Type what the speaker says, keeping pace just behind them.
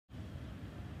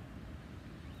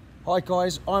Hi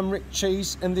guys, I'm Rick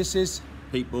Cheese and this is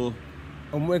People.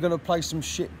 And we're going to play some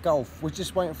shit golf. We're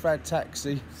just waiting for our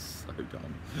taxi. So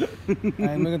dumb.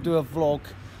 And we're going to do a vlog.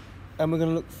 And we're going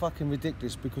to look fucking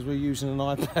ridiculous because we're using an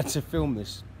iPad to film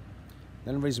this.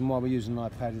 And the reason why we're using an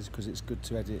iPad is because it's good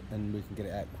to edit and we can get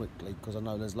it out quickly. Because I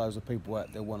know there's loads of people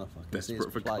out there want to fucking see us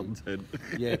Desperate for play. content.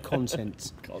 Yeah,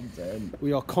 content. Content.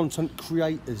 We are content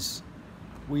creators.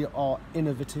 We are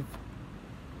innovative.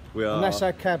 We are. And that's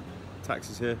our cab.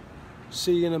 Taxi's here.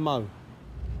 See you in a mo.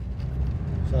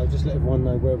 So just let everyone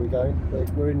know where we're going.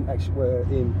 We're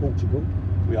in Portugal.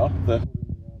 We are.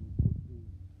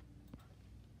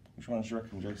 Which one do you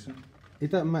reckon, Jason?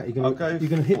 It doesn't matter. You're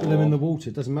gonna hit them in the water.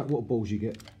 It doesn't matter what balls you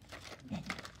get.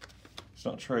 It's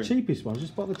not true. Cheapest ones.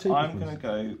 Just buy the cheapest I'm ones. gonna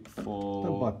go for.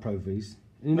 Don't buy Pro Vs.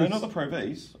 No, not the Pro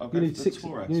Vs. I'll go You need for 6. the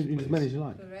Taurus, You need as many as you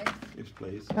like. Yes,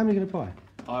 please. How many are you gonna buy?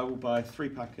 I will buy 3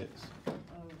 packets. Right.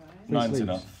 9's sleeves.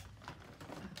 enough.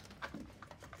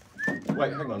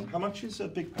 Wait, hang on. How much is a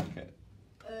big packet?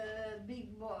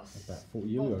 Big boss. About 40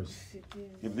 euros. Yeah,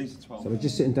 but these are 12. So we're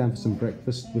just sitting down for some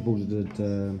breakfast. We've ordered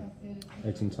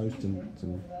eggs and toast and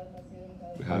some.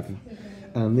 We have.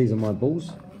 These are my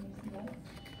balls.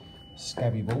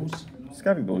 Scabby balls.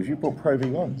 Scabby balls. You bought Pro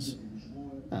V1s.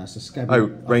 That's a scabby. Oh,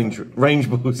 range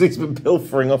balls. He's been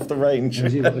pilfering off the range.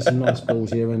 There's some nice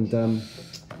balls here, and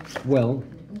well,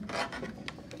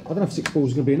 I don't know if 6 balls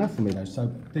is going to be enough for me though.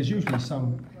 So there's usually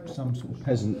some sort of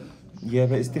peasant. Yeah,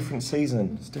 but it's different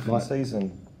season. It's different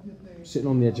season. Sitting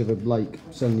on the edge of a lake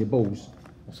selling your balls.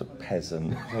 What's a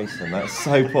peasant? Jason, that's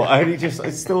so poor.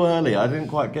 It's still early. I didn't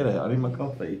quite get it. I need my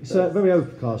coffee. It's very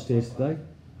overcast here today.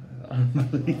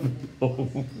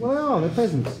 Unbelievable. Well, they're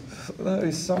peasants. No,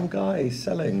 it's some guy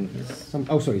selling.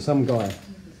 Some guy.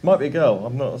 Might be a girl.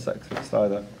 I'm not a sexist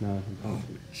either. No, I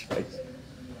can't.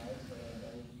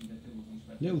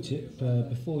 Little tip,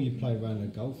 before you play a round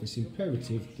of golf, it's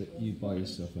imperative that you buy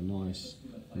yourself a nice,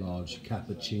 large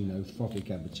cappuccino, frothy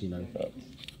cappuccino.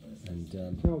 And you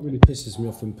know what really pisses me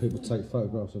off when people take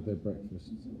photographs of their breakfast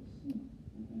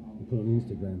and put it on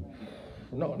Instagram?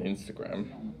 Not on Instagram.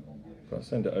 But I'll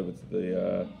send it over to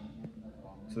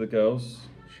the girls.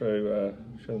 Show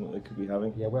them what they could be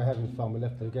having. Yeah, we're having fun. We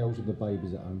left the girls with the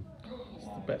babies at home. It's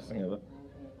the best thing ever.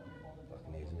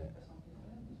 Fucking isn't it?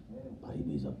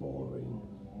 Babies are boring.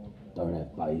 Don't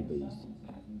have babies.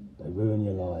 They ruin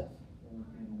your life.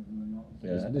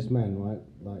 Yeah. This man, right,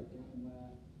 like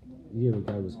a year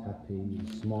ago was happy,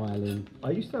 smiling.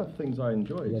 I used to have things I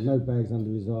enjoyed. He had no bags under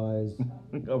his eyes.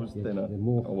 I was thinner.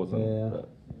 More I wasn't. hair. But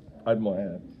I had more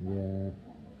hair. Yeah.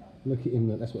 Look at him,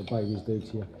 that's what babies do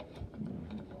to you.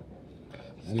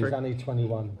 And he's only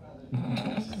 21.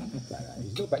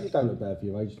 He's not bad. You don't look bad for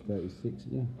your age, 36,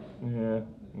 yeah? Yeah,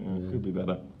 could be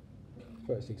better.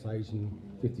 36 age and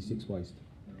 56 waist.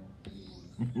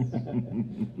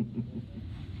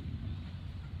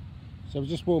 So we're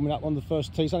just warming up on the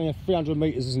first tee. It's only 300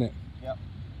 metres, isn't it? Yep.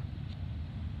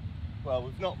 Well,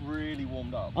 we've not really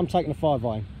warmed up. I'm taking a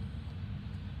 5-iron.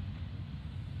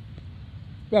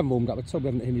 We haven't warmed up at all, we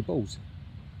haven't hit any balls.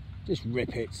 Just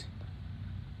rip it.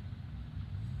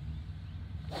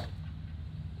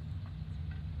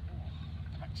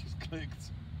 Patch is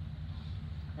clicked.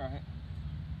 Right.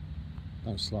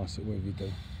 Don't slice it, whatever you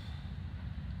do.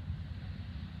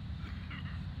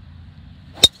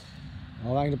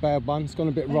 Oh, that ain't a bad one. It's gone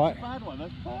a bit right. That's a bad one.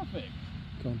 That's perfect.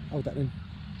 Go on, hold that then.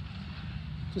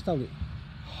 Just hold it.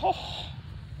 Oh,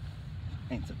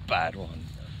 it's a bad one.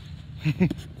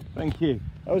 Thank you.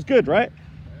 That was good, right?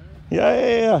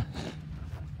 Yeah.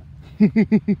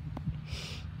 Pinnacle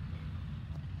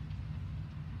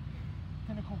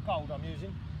Gold I'm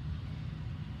using.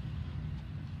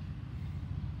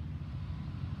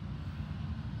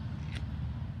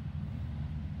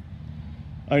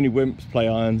 Only wimps play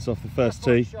irons off the first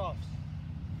tee.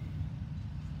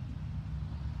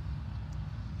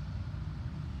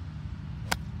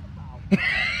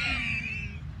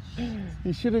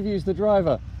 You should have used the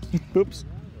driver. Oops.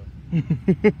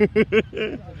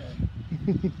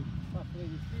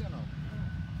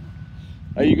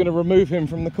 Are you going to remove him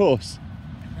from the course?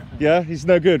 Yeah, he's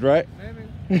no good, right?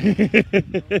 He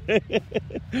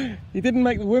didn't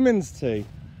make the women's tee.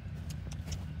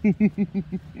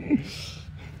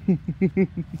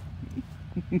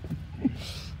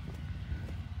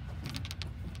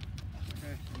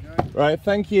 Right,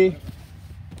 thank you.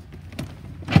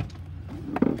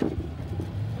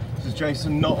 This is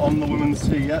Jason not on the women's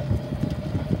tee yet.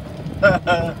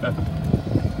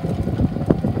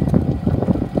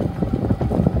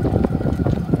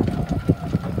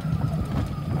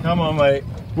 Come on, mate.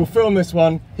 we'll film this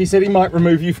one. He said he might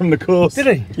remove you from the course. Did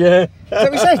he? Yeah. Is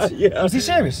that what he said? Yeah. Was he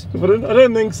serious? But I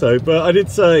don't think so, but I did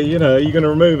say, you know, are you going to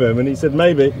remove him? And he said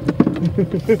maybe. Did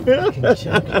you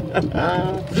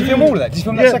film all of that? Did you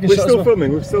film that Yeah, second we're shot still as well?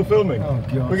 filming, we're still filming. Oh,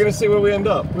 God. We're going to see where we end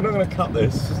up. We're not going to cut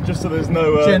this, just so there's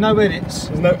no... yeah, no edits.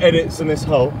 There's no edits in this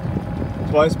hole.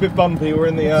 That's why it's a bit bumpy. We're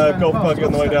in the golf buggy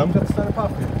on the way down. Do you have to stand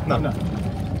above here? No.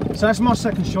 So that's my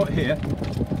second shot here.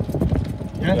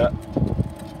 Yeah?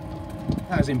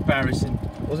 That was embarrassing.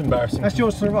 It was embarrassing. That's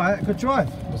yours to the right. Good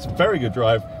drive. It's a very good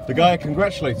drive. The guy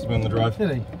congratulated me on the drive.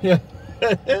 Did he? Yeah.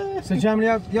 So do you know how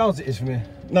many yards it is from here?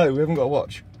 No, we haven't got a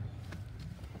watch.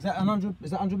 Is that 100?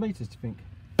 Is that 100 metres? Do you think?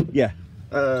 Yeah.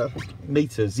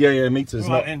 Meters. Yeah, meters.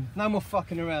 Right then. No more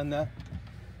fucking around now.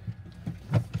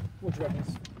 What do you reckon?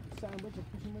 Sandwich or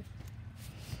pitching wedge?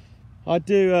 I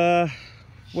do.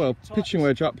 Well, pitching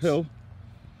wedge uphill.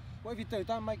 Whatever you do,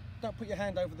 don't put your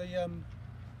hand over the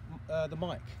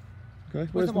mic. Okay.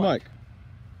 Where's the mic?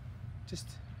 Just.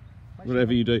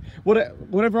 Whatever you do.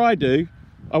 Whatever I do,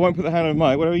 I won't put the hand on the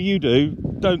mic. Whatever you do,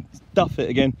 don't duff it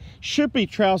again. Should be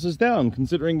trousers down,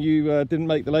 considering you didn't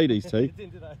make the ladies' tee.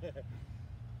 Didn't, did I? Yeah.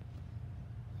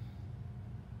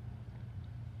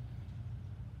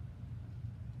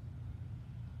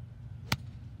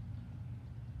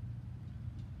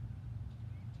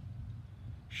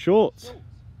 Shorts.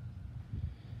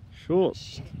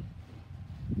 Shorts.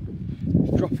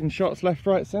 Dropping shots left,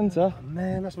 right, centre. Oh,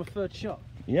 man, that's my third shot.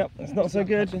 Yep, that's not so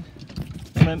good. And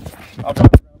then I'll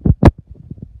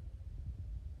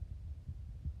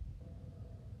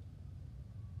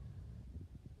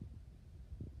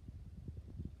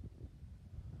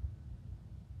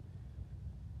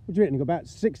What do you reckon? You got about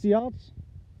 60 yards?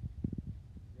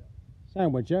 Yeah.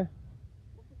 Sandwich, yeah?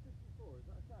 What's the 54? Is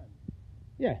that a sand?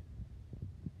 Yeah.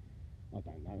 I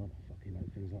don't know. I don't fucking know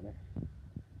things like that.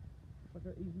 Like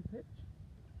an easy pitch?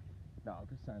 No,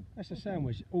 just sand. That's a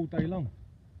sandwich all day long.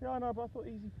 Yeah, I know, but I thought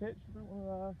easy pitch. I don't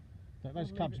want to.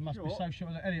 Those clubs must short. be so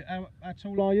short. Elliot, how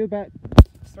tall are you? About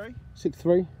 3?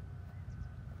 6'3".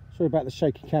 Sorry about the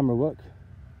shaky camera work.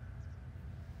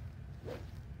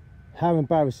 How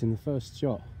embarrassing, the first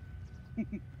shot.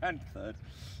 And third.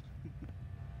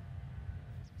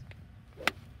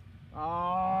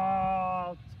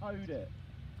 Oh, towed it.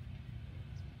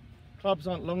 Clubs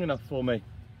aren't long enough for me.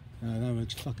 No, no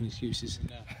fucking excuses.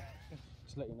 No.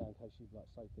 Just let you know in case you like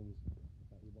say things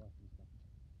about your wife and stuff.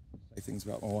 Say things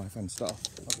about my wife and stuff.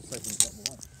 I'll just say things about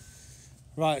my wife.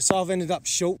 Right, so I've ended up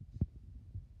short.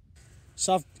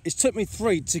 So it's took me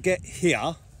 3 to get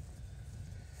here,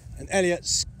 and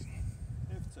Elliot's.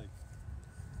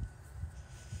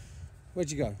 Where'd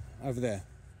you go? Over there.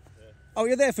 Yeah. Oh,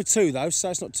 you're there for 2 though, so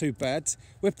it's not too bad.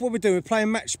 What we're doing, we're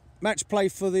playing match play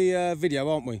for the video,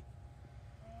 aren't we?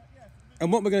 Yeah.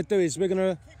 And what we're going to do is we're going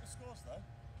to keep the scores though.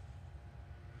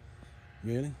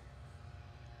 Really?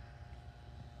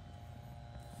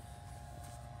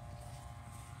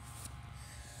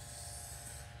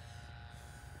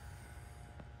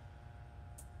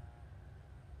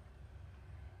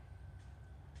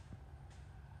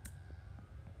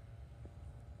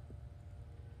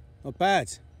 Not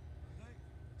bad.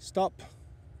 Stop.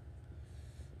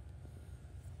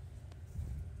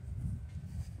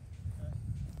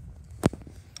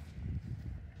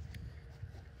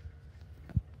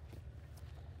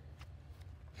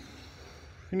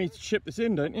 You need to chip this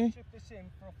in, don't you? Chip this in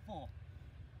for a 4.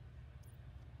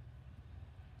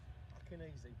 Fucking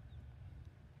easy.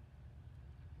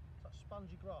 It's like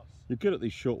spongy grass. You're good at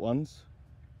these short ones.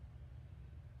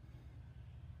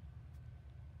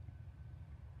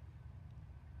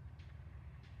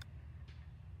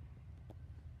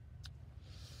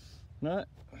 No. Is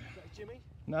that a Jimmy?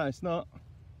 No, it's not.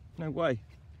 No way.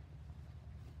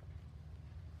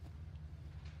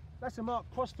 That's a Mark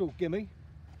Crossfield gimme.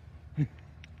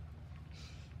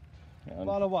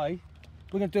 By the way,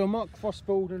 we're going to do a Mark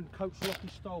Crossfield and Coach Rocky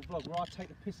style vlog where I take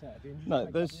the piss out of you. And you No, take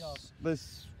up the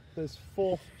arse. there's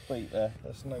 4 feet there.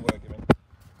 That's no way gimme.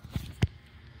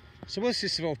 So what's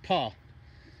this about par?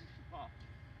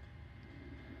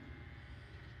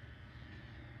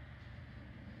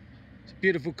 It's a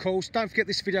beautiful course. Don't forget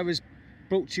this video is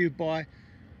brought to you by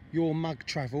Your Mug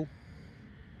Travel.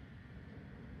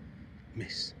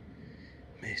 Miss.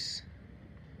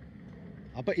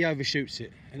 I bet he overshoots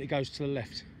it and it goes to the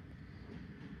left.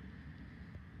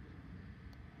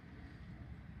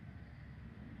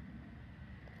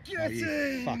 Get you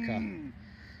in! fucker.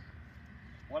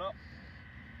 What up?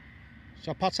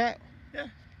 Shall I putt out? Yeah.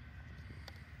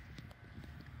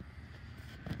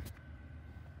 So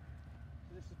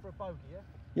this is for a bogey, yeah?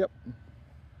 Yep.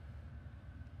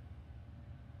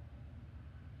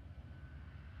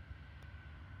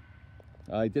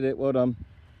 I did it, well done.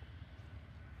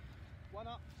 One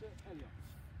up to Elliot.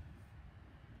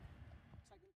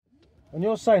 And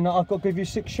you're saying that I've got to give you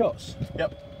 6 shots?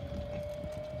 Yep.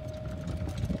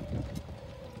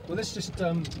 Well, let's just,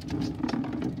 no,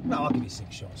 I'll give you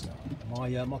 6 shots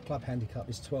now. My club handicap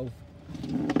is 12.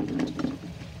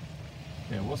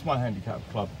 Yeah, what's my handicap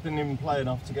club? Didn't even play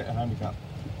enough to get a handicap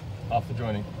after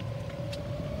joining.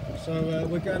 So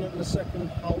we're going on to the second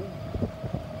hole.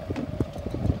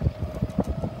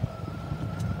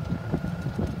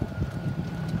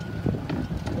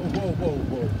 Whoa, whoa,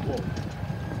 whoa, whoa, whoa.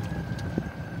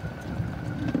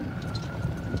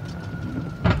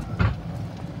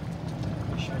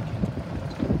 Shaking.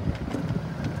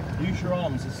 Use your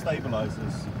arms as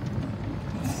stabilisers.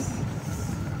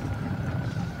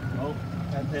 Oh,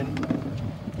 and then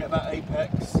get that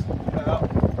apex out.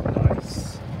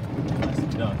 Nice. Nicely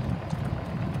done.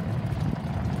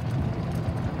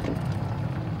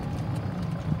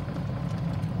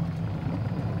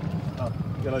 Oh,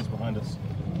 yellow's behind us.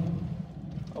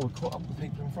 Oh, we're caught up with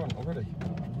people in front already.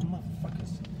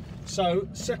 Motherfuckers. So,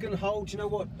 second hole, do you know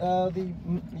what the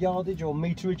yardage or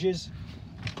meterage is?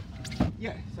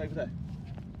 Yeah, it's over there.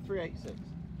 386.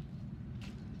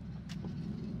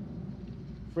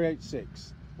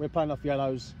 386. We're playing off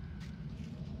yellows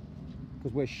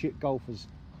because we're shit golfers.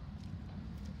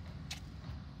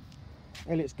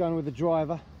 Elliot's going with the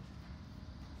driver.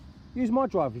 Use my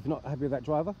driver if you're not happy with that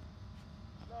driver.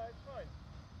 No, it's fine.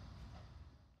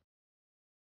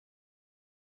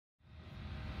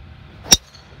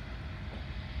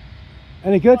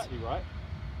 Any good? Slightly right.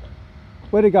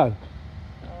 Where'd it go?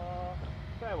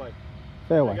 Fairway.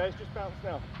 Fairway. There you go, it's just bounced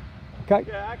now. Okay,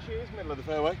 Yeah, actually it is middle of the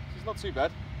fairway. It's not too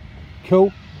bad.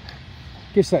 cool.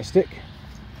 Give us that stick.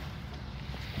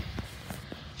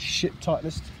 Shit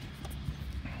tightest.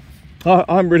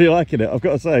 I'm really liking it, I've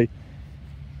got to say.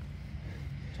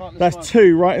 That's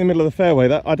 2 right in the middle of the fairway.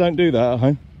 That I don't do that at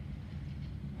home.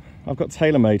 I've got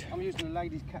tailor-made. I'm using the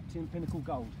Ladies Captain Pinnacle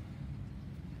Gold.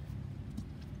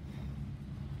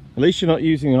 At least you're not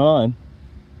using an iron.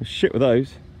 There's shit with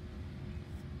those.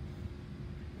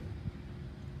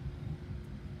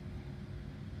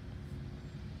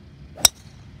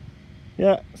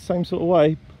 Yeah, same sort of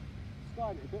way.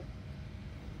 Slide it a bit.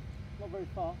 Not very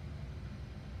far.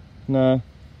 No.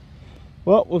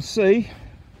 Well, we'll see.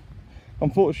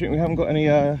 Unfortunately, we haven't got any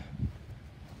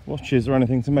watches or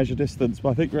anything to measure distance, but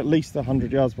I think we're at least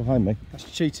 100 yards behind me. That's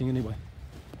cheating anyway.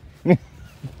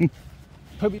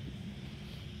 Probably.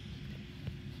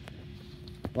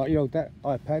 Right, you know, that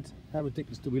iPad, how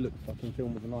ridiculous do we look fucking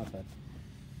film with an iPad?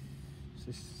 It's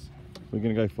just... We're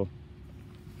going to go for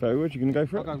fairwood. You going to go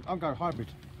for it? I'll go hybrid.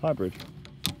 Hybrid.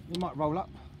 You might roll up.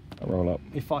 I'll roll up.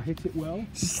 If I hit it well.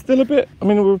 Still a bit. I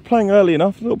mean, we were playing early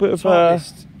enough. A little bit of.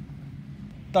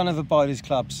 Don't ever buy these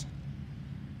clubs.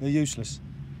 They're useless.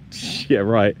 Yeah,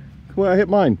 right. Well, I hit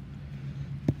mine.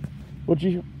 What do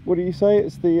you say?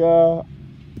 It's the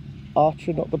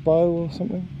archer, not the bow, or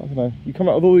something. I don't know. You come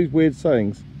up with all these weird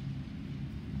sayings.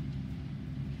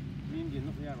 The Indian,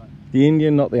 not the arrow. The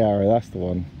Indian, not the arrow. That's the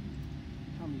one.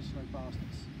 Come, you slow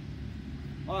bastards.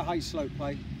 I hate slow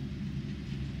play.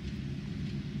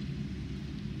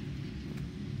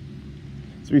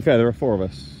 To be fair, there are 4 of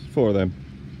us. 4 of them.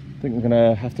 I think we're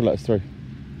gonna have to let us through.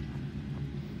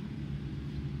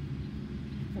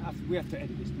 We have to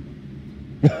edit this,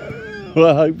 don't Well,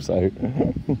 I hope so.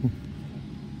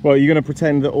 Well, you're going to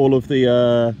pretend that all of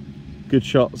the good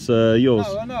shots are yours?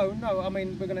 No. I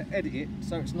mean, we're going to edit it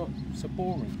so it's not so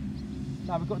boring.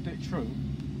 No, we've got to do it true.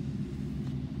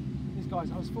 These guys,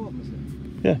 I was 4 of them, isn't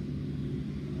it? Yeah.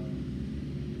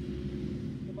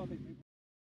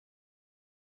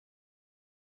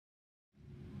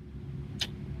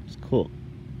 It's caught.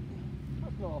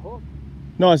 That's not a hook.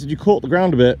 No, I said you caught the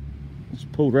ground a bit. Just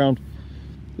pulled round.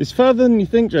 It's further than you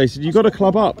think, Jason. You've got to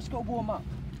club up. It's got to warm up.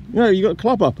 No, you got to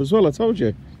club up as well, I told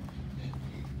you.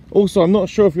 Also, I'm not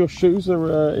sure if your shoes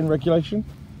are in regulation.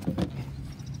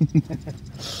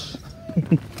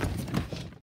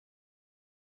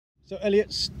 So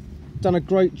Elliot's done a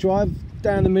great drive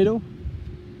down the middle,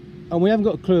 and we haven't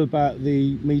got a clue about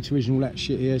the meterage and all that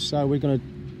shit here, so we're going to...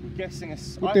 I'm guessing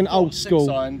we're doing old school.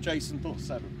 6 iron, Jason thought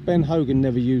 7. Ben Hogan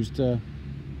never used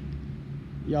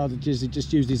yardages, he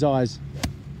just used his eyes.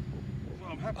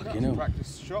 Well, I'm happy that was a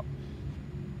practice shot.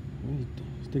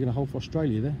 He's digging a hole for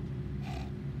Australia there.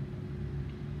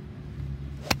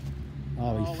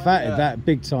 Oh, he fatted that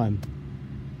big time.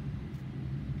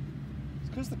 It's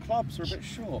because the clubs are a bit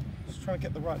short. Just trying to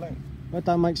get the right length. That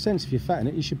don't make sense. If you're fatting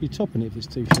it, you should be topping it if it's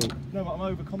too short. No, but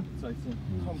I'm overcompensating.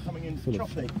 I'm coming in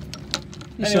choppy.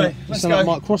 Anyway, you let's sound go. like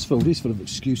Mike Crossfield. He's full of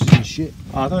excuses and shit.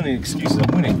 I don't need excuses,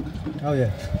 I'm winning. Oh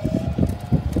yeah.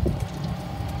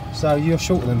 So you're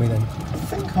shorter than me then? I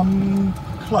think I'm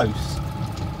close.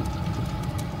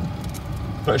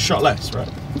 But a shot less, right?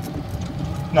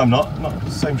 No, I'm not.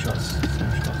 Not same shots.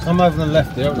 Same shots. I'm over on the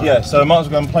left there, aren't I? Yeah, so I might as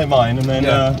well go and play mine and then.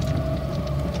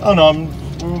 Oh no,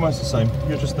 we're almost the same.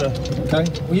 You're just the Okay.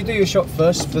 Well, you do your shot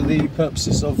first for the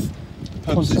purposes of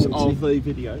the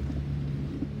video.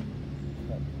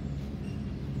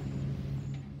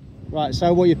 Right.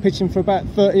 So what you're pitching for about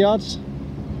 30 yards?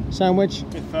 Sandwich. A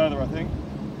bit further, I think.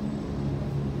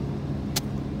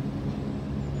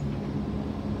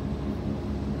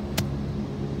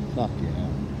 Fuck yeah.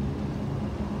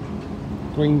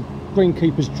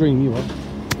 Greenkeeper's dream, you are.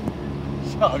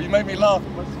 Shut up, you made me laugh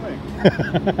at my swing.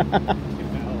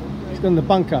 It's gone in the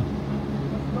bunker.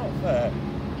 That's not fair.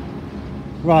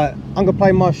 Right, I'm gonna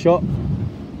play my shot.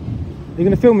 You're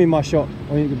gonna film me my shot.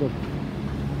 Or you gonna...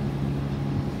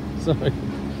 Sorry. Do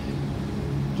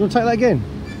you want to take that again?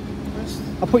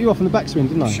 I put you off in the backswing,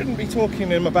 didn't I? You shouldn't be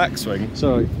talking in my backswing.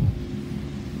 Sorry.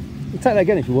 You take that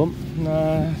again if you want.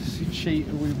 Nah, you cheat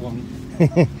who we want.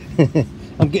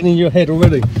 I'm getting in your head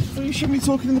already. Well, you shouldn't be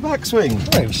talking in the backswing. I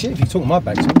don't give a shit if you talk my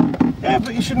backswing. Yeah,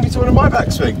 but you shouldn't be talking in my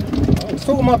backswing. Let's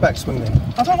talk my backswing then.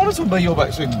 I don't want to talk about your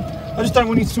backswing. I just don't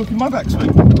want you to talk in my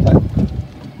backswing. Okay.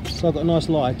 So I've got a nice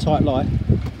lie, tight lie.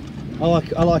 I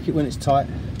like it when it's tight.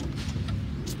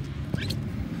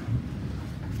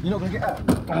 You're not going to get out?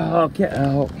 Oh, get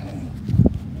out.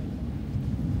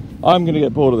 I'm going to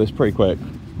get bored of this pretty quick.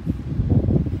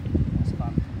 That's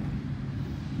fun.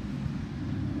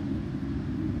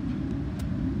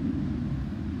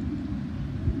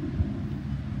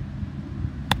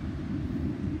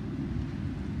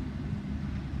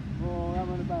 Oh, that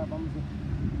went about bums.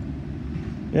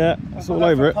 Yeah, it's all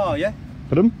over it. Par, yeah?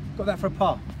 Put them? Got that for a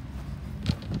par.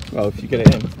 Well, if you get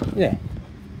it in. Yeah.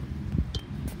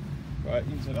 Right,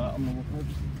 into that. I'm going to walk over to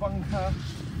the bunker.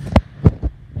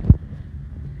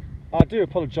 I do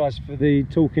apologise for the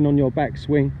talking on your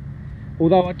backswing,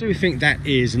 although I do think that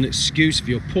is an excuse for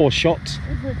your poor shot. What's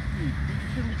the excuse? You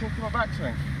shouldn't be talking about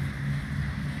backswing.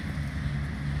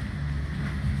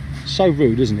 So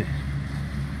rude, isn't it?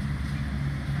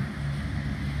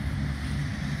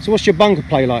 So what's your bunker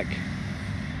play like?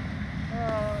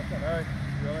 I don't know, to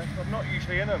be honest. I'm not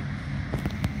usually in them.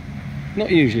 Not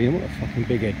usually, I'm not a fucking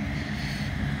big head.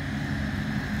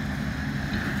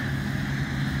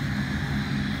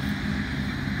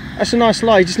 That's a nice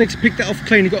lie, you just need to pick that off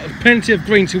clean. You've got plenty of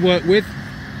green to work with.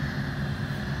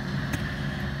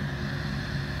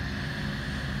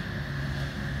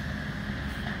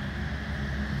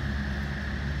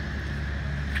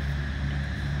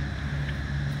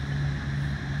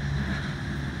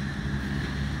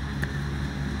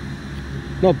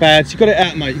 Not bad, so you got it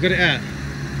out, mate, you got it out.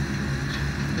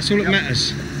 That's all that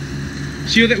matters.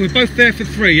 So we're both there for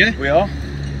 3, yeah? We are.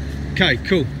 Okay,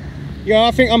 cool. Yeah,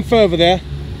 I think I'm further there.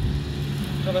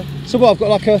 Hello. So what, I've got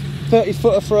like a 30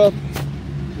 footer for a...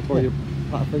 Borrow your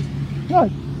putter, please. No.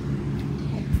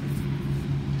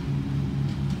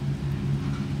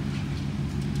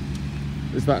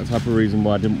 Is that the type of reason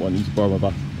why I didn't want you to borrow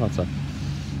my putter?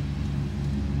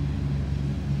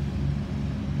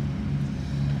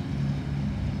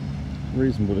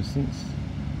 Reasonable distance.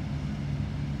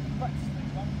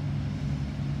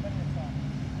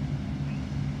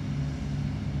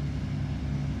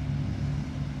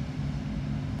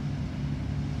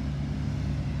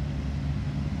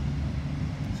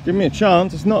 Give me a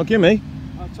chance, it's not a gimme.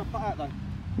 I'll chop it out though.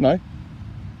 No.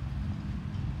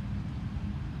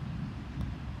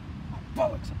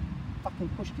 Bollocks! I fucking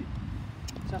pushed it.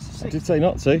 So that's a 6. I did say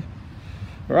not to.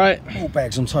 Right. All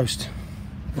bags on toast.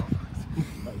 Right,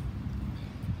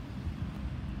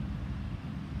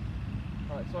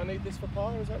 so I need this for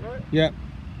par, is that right? Yeah.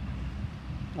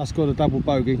 I scored a double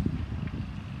bogey.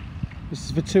 This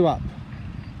is for 2 up.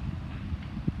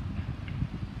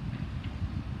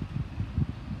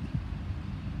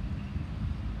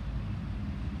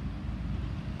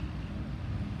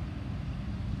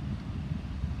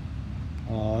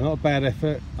 Oh, not a bad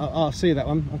effort. I'll see that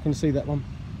one. I can see that one.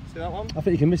 See that one? I think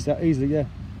you can miss that easily, yeah.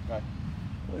 Okay.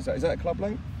 What is that? Is that a club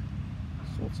length?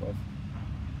 Sort of.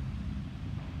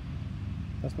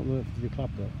 That's not the club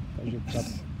though. That was your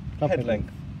club Head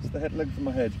length. It's the head length of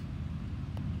my head.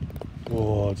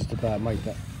 Oh, just about made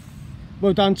that.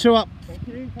 Well done, 2 up Thank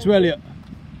you. to Elliot.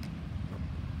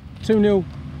 2-0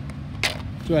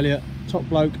 to Elliot. Top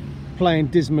bloke playing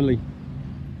dismally.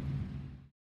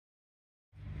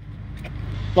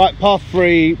 Right, par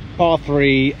 3,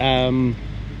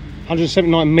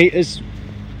 179 metres.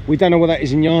 We don't know what that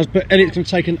is in yards, but Elliot's going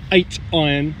to take an 8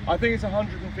 iron. I think it's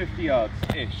 150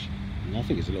 yards-ish. I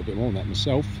think it's a little bit more than that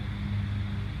myself.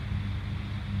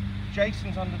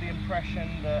 Jason's under the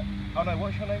impression that... Oh no,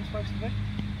 what's your name supposed to be?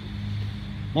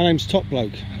 My name's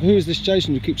Topbloke. Who is this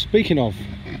Jason you keep speaking of?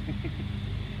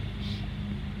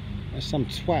 That's some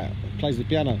twat that plays the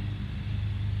piano.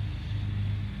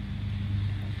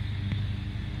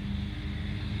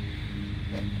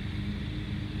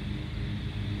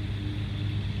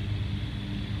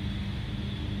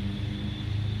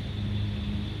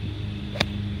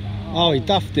 Oh, he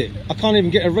duffed it. I can't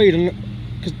even get a read on it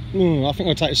because I think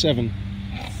I'll take a 7.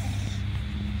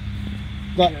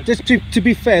 But just to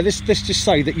be fair, let's just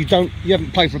say that you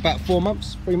haven't played for about 4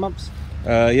 months, 3 months.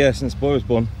 Yeah, since boy was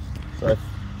born. So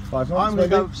 5 months. I'm going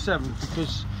to go with 7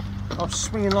 because I'm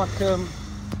swinging like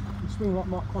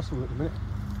Mark Crosswell at the minute.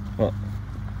 What?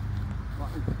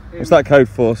 What's that code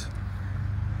for?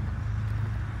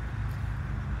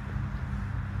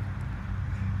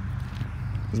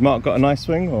 Has Mark got a nice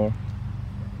swing or?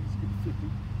 He's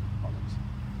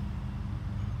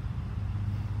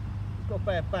got a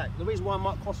bad back. The reason why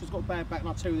Mark Crosswell's got a bad back, and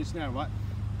I'll tell you this now, right?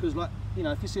 Because, like, you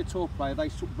know, if you see a tour player, they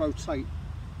sort of rotate.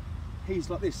 He's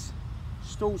like this,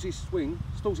 stalls his swing,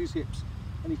 stalls his hips,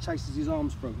 and he chases his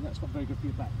arms through. And that's not very good for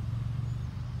your back.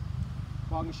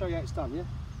 Well, I'm going to show you how it's done, yeah?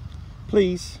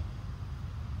 Please.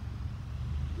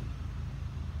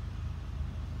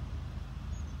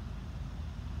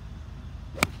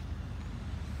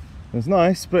 It's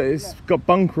nice, but it's got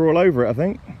bunker all over it, I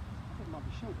think. I think it might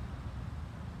be short.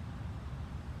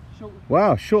 Short.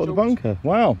 Wow, short of the bunker.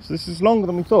 Wow, so this is longer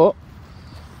than we thought.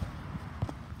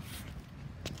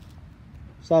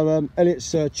 So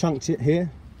Elliot's chunked it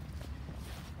here.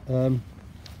 Bit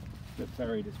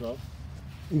buried as well.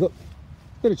 You've got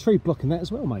a bit of tree blocking that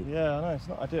as well, mate. Yeah, I know, it's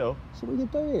not ideal. So what are you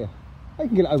going to do here? You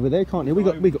can get it over there, can't you? We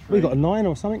got a 9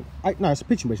 or something. 8, no, it's a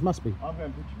pitching wedge, must be. I'm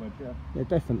going pitching wedge, yeah. Yeah,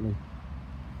 definitely.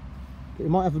 But it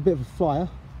might have a bit of a flyer.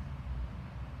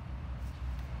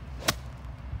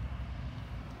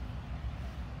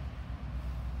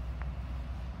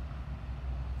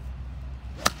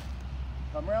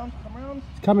 Come round, come round.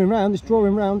 It's coming round, it's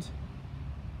drawing round.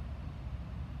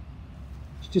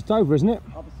 It's just over, isn't it?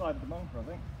 Other side of the bunker, I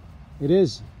think. It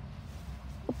is.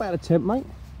 Not bad attempt, mate.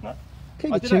 No.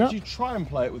 Keep I your did chin actually up. try and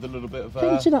play it with a little bit of... Keep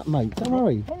your chin up, mate. Don't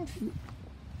worry.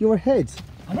 You're ahead.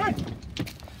 I know.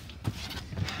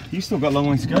 You still got a long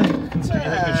way to go. Consider you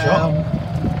hit a good shot.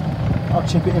 I'll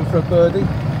chip it in for a birdie.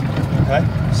 Okay,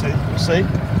 we'll see.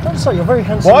 Don't say you're a very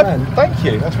handsome What? man. Thank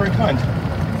you, that's very kind.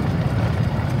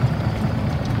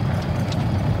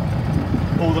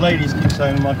 All the ladies keep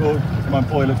saying my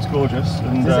boy looks gorgeous.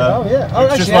 And, Oh yeah. Oh,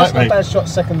 it's actually, just that's like not me. a bad shot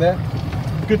second there.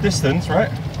 Good distance, right?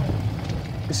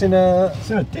 It's in a... It's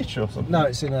in a ditch or something. No,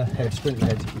 it's in a head, sprinkler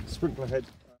head. Sprinkler head.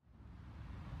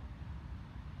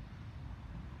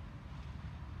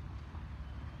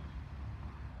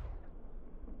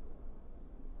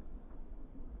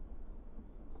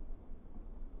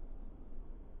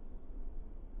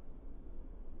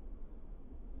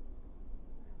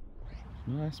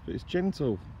 Nice, but it's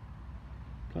gentle.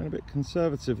 Playing a bit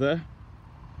conservative there.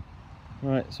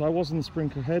 Right, so I was in the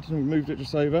sprinkler head and we moved it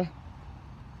just over.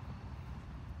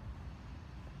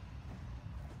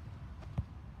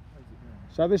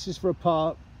 So this is for a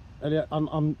par. Elliot,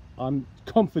 I'm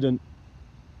confident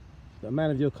that a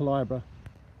man of your calibre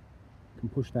can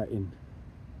push that in.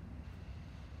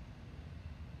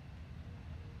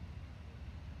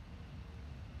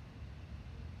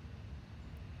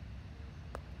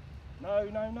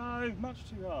 No, much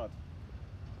too hard.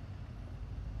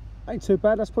 Ain't too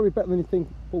bad. That's probably better than you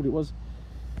thought it was.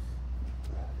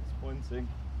 Disappointing.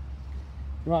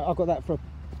 Right, I've got that for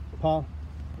a par.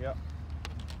 Yep.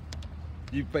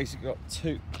 You've basically got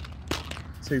two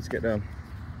to get down.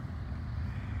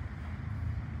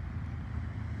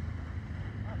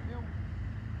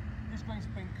 This green's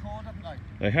been cored, haven't they?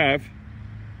 They have.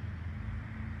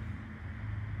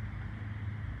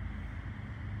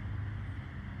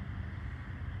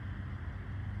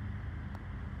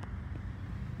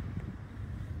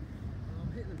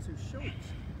 I'm hitting them too short.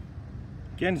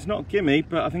 Again, it's not a gimme,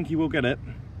 but I think he will get it.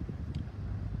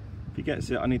 If he gets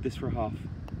it, I need this for a half.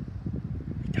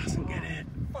 He doesn't get it.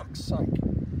 Fuck's sake.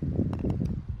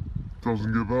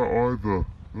 Doesn't get that either.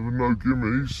 There were no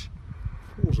gimmies.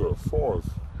 What was that, 5?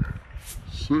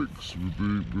 6 with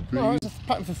the... No, it's a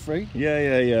pattern for 3.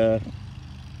 Yeah.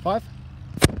 5?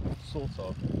 Sort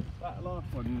of. That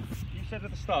last one, you said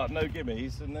at the start, no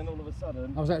gimmies, and then all of a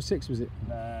sudden... I was at 6, was it?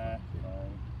 Nah, no.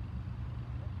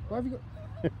 Why have you got...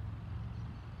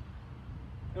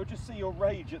 You'll just see your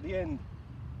rage at the end.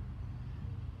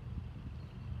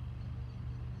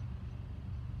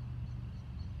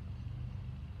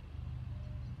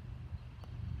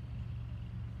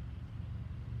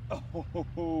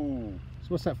 Oh, So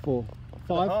what's that for?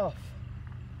 5? half.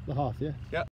 The half, yeah? Yep.